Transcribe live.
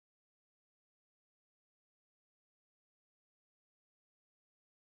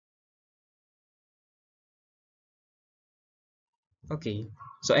Okay,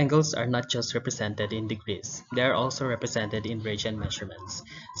 so angles are not just represented in degrees, they are also represented in radian measurements.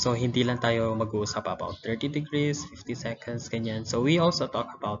 So hindi lang tayo mag-uusap about 30 degrees, 50 seconds, ganyan. So we also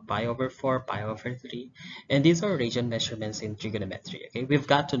talk about pi over 4, pi over 3, and these are radian measurements in trigonometry. Okay, we've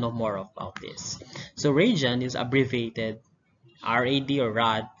got to know more about this. So radian is abbreviated RAD or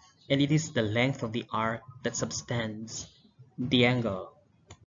rad, and it is the length of the arc that subtends the angle.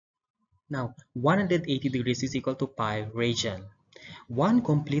 Now, 180 degrees is equal to pi radian. One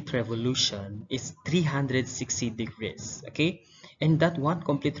complete revolution is 360 degrees, okay? And that one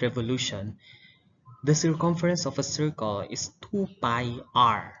complete revolution, the circumference of a circle is 2 pi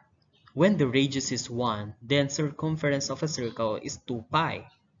r. When the radius is 1, then circumference of a circle is 2 pi.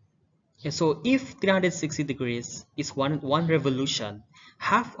 And so if 360 degrees is one revolution,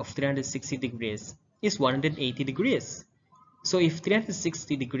 half of 360 degrees is 180 degrees. So if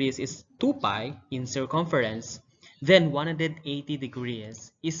 360 degrees is 2 pi in circumference, then 180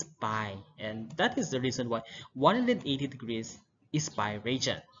 degrees is pi. And that is the reason why 180 degrees is pi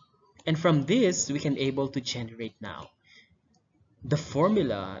radian. And from this, we can able to generate now the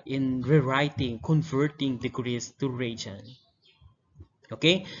formula in rewriting, converting degrees to radian.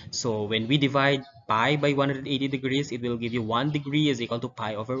 Okay, so when we divide pi by 180 degrees, it will give you 1 degree is equal to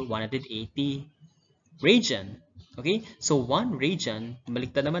pi over 180 radian. Okay? So 1 radian,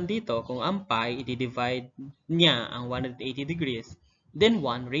 baliktad naman dito, kung ang pi, i-divide niya ang 180 degrees, then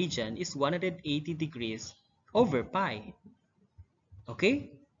 1 radian is 180 degrees over pi.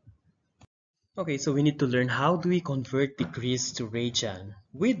 Okay? Okay, so we need to learn how do we convert degrees to radian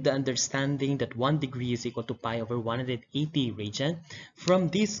with the understanding that 1 degree is equal to pi over 180 radian.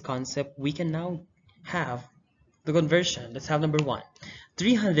 From this concept, we can now have the conversion. Let's have number 1.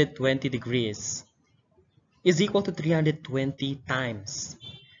 320 degrees is equal to 320 times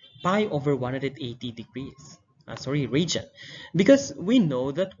pi over 180 degrees. Radian. Because we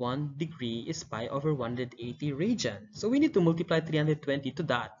know that 1 degree is pi over 180 radian. So we need to multiply 320 to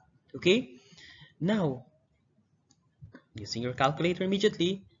that. Okay? Now, using your calculator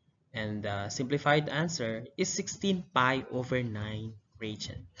immediately, and the simplified answer is 16 pi over 9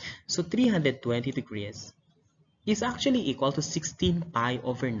 radian. So 320 degrees is actually equal to 16 pi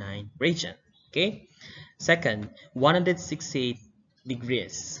over 9 radian. Okay? Second, 168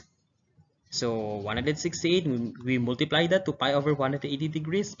 degrees. So 168, we multiply that to pi over 180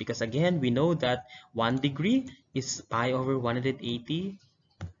 degrees because again, we know that 1 degree is pi over 180.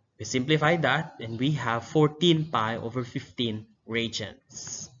 We simplify that and we have 14 pi over 15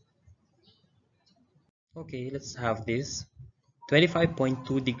 radians. Okay, let's have this.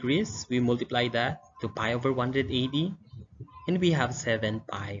 25.2 degrees, we multiply that to pi over 180 and we have 7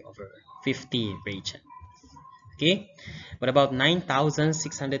 pi over 50 radians. Okay, what about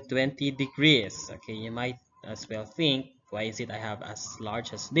 9,620 degrees? Okay, you might as well think, why is it I have as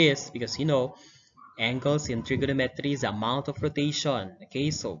large as this? Because you know, angles in trigonometry is the amount of rotation. Okay,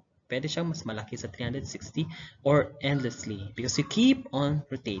 so pwede siyang mas malaki sa 360 or endlessly because you keep on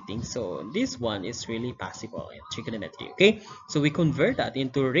rotating. So this one is really possible in trigonometry. Okay, so we convert that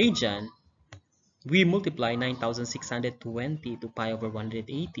into radian. We multiply 9,620 to pi over 180,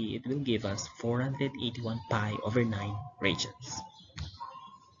 it will give us 481 pi over 9 radians.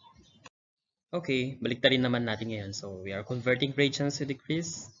 Okay, baliktarin naman natin ngayon. So we are converting radians to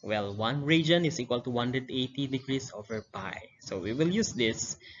degrees. Well, 1 radian is equal to 180 degrees over pi. So we will use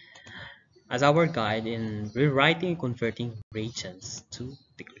this as our guide in rewriting and converting radians to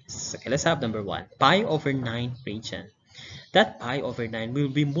degrees. Okay, let's have number 1. Pi over 9 radian. That pi over 9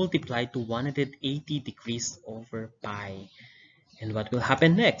 will be multiplied to 180 degrees over pi. And what will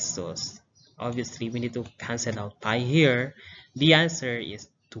happen next? So obviously, we need to cancel out pi here. The answer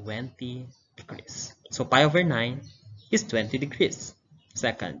is 20 degrees. So pi over 9 is 20 degrees.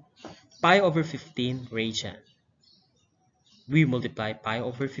 Second, pi over 15 radian. We multiply pi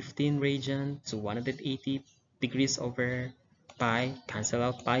over 15 radian to 180 degrees over pi. Cancel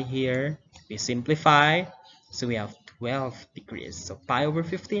out pi here. We simplify. So we have 12 degrees. So pi over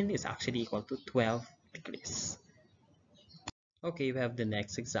 15 is actually equal to 12 degrees. Okay, we have the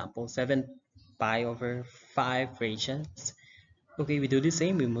next example, 7 pi over 5 radians. Okay, we do the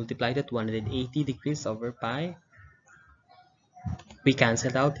same. We multiply that 180 degrees over pi. We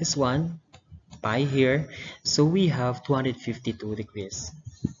cancel out this one, pi here. So we have 252 degrees.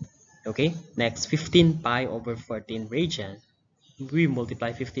 Okay, next 15 pi over 14 radian. We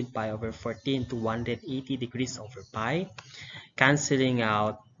multiply 15 pi over 14 to 180 degrees over pi. Canceling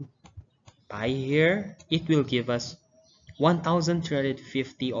out pi here, it will give us 1,350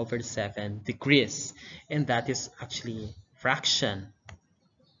 over 7 degrees, and that is actually fraction.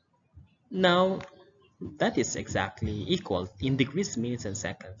 Now That is exactly equal in degrees, minutes, and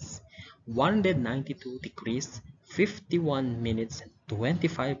seconds. 192 degrees, 51 minutes,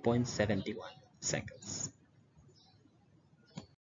 25.71 seconds.